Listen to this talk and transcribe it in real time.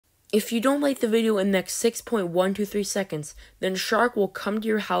If you don't like the video in the next 6.123 seconds, then Shark will come to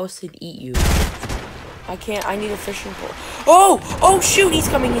your house and eat you. I need a fishing pole. Oh shoot, he's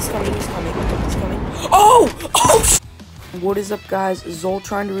coming. Oh! What is up, guys?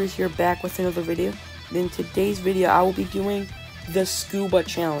 Zoltron here, back with another video. In today's video, I will be doing the Scuba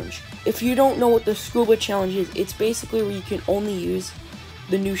Challenge. If you don't know what the Scuba Challenge is, it's basically where you can only use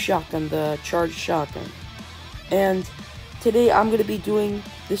the new shotgun, the charged shotgun. And today I'm going to be doing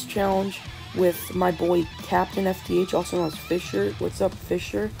this challenge with my boy Captain FTH, also known as Fisher. What's up,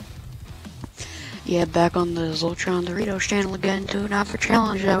 Fisher? Yeah, back on the Zoltron Doritos channel again to another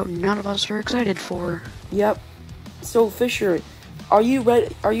challenge that none of us are excited for. Yep. So Fisher, are you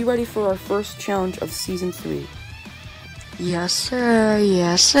ready for our first challenge of season 3? Yes, sir.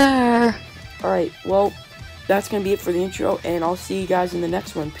 Yes, sir. Alright, well, that's gonna be it for the intro, and I'll see you guys in the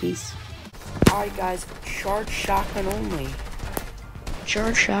next one. Peace. Alright guys, charged shotgun only.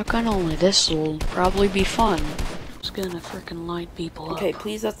 Charged shotgun only. This'll probably be fun. It's gonna frickin' light people up. Okay,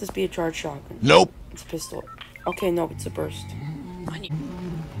 please let this be a charged shotgun. Nope. It's a pistol. Okay, no, it's a burst.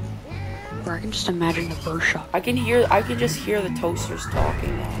 Bro, I can just imagine the burst shot. I can just hear the toasters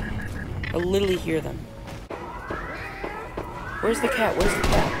talking now. I literally hear them. Where's the cat? Where's the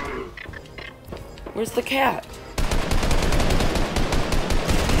cat? Where's the cat?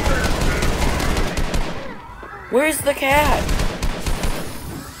 Where's the cat?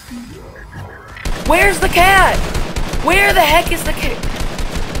 Where's the cat? Where the heck is the cat?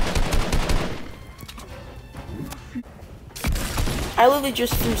 I literally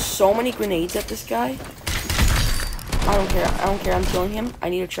just threw so many grenades at this guy. I don't care, I'm killing him. I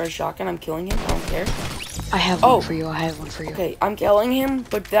need a charged shotgun, I'm killing him, I don't care. I have one for you, Okay, I'm killing him,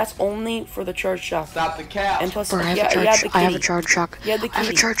 but that's only for the charged shotgun. Stop the cat. And plus, Bro, I have a charged shotgun. Yeah, the I have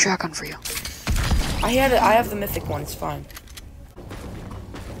a charged shotgun for you. I have the mythic one, it's fine.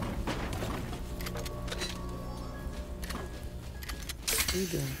 What are you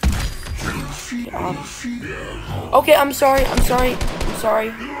doing? Okay, I'm sorry.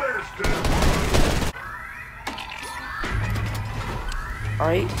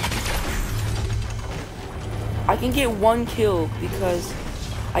 Alright. I can get one kill because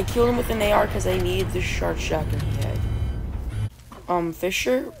I killed him with an AR because I needed the charged shotgun he had.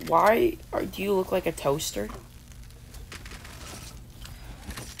 Fisher, do you look like a toaster?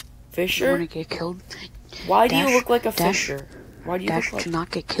 Fisher? You wanna get killed? Why do you look like a Fisher? Why do you Dash look like... to not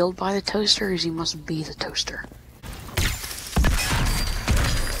get killed by the toasters, you must be the toaster.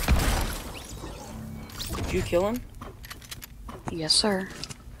 Did you kill him? Yes, sir.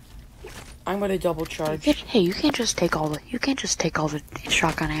 I'm gonna double charge. Hey, you can't just take all the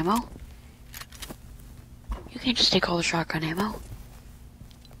shotgun ammo. You can't just take all the shotgun ammo.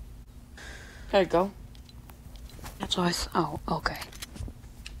 There you go. That's what oh, okay.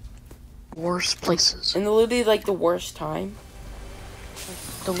 Worst places. And literally like the worst time.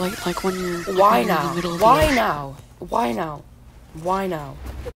 Like when you're Why in now? the middle of Why the now? Why now? Why now?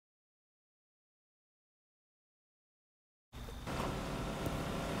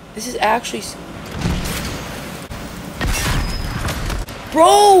 This is actually...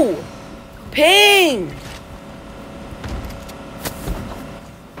 Bro! Ping!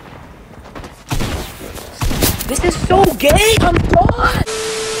 This is so gay! I'm done!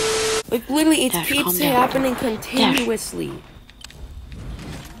 Like, literally, it keeps happening continuously.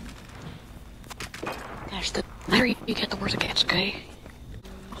 Dash, the later you get, the worse it gets, okay?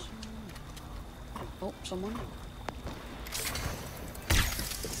 Oh, someone?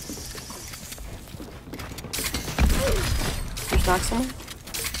 Just knock someone?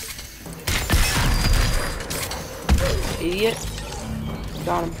 Idiot.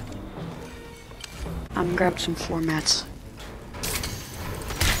 Got him. I'm gonna grab some floor mats.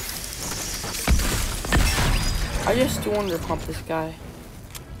 I just do wonder pump this guy.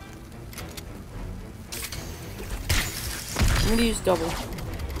 I'm gonna use double.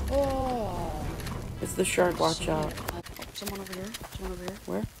 Oh. It's the shark, watch out. Someone over here. Someone over here.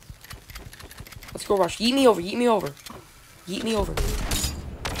 Where? Let's go rush. Yeet me over, yeet me over. Yeet me over.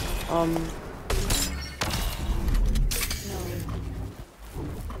 No.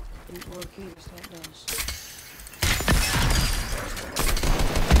 Didn't work either, so that does.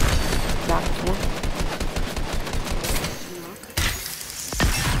 Knock one.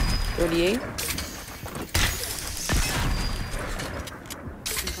 38.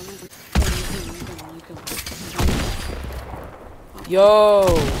 Yo!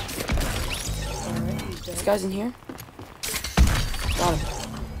 This guy's in here? Got him.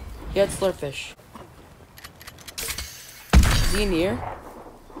 He had slurpfish. Is he in here?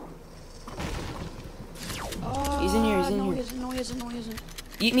 He's in here, he's in here. No, he isn't.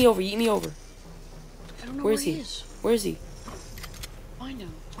 Eat me over, eat me over. I don't know Where is he? Where is he? Find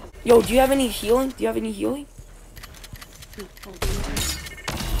him. Yo, do you have any healing? Do you have any healing?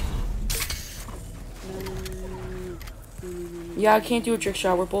 Yeah, I can't do a trick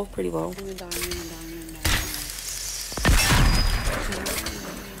shot. We're both pretty low.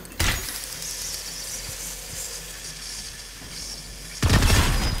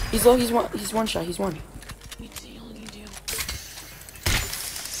 He's low. He's one shot. He's one.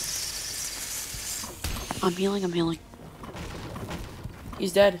 I'm healing.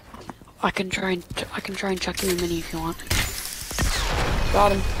 He's dead. I can try and chuck you a mini if you want.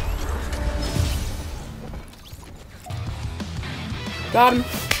 Got him. Got him.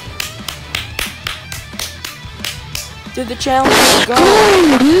 Did the challenge. Go.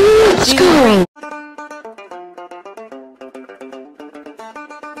 Let's go.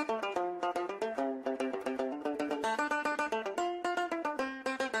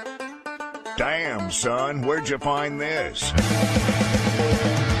 Damn, son, where'd you find this?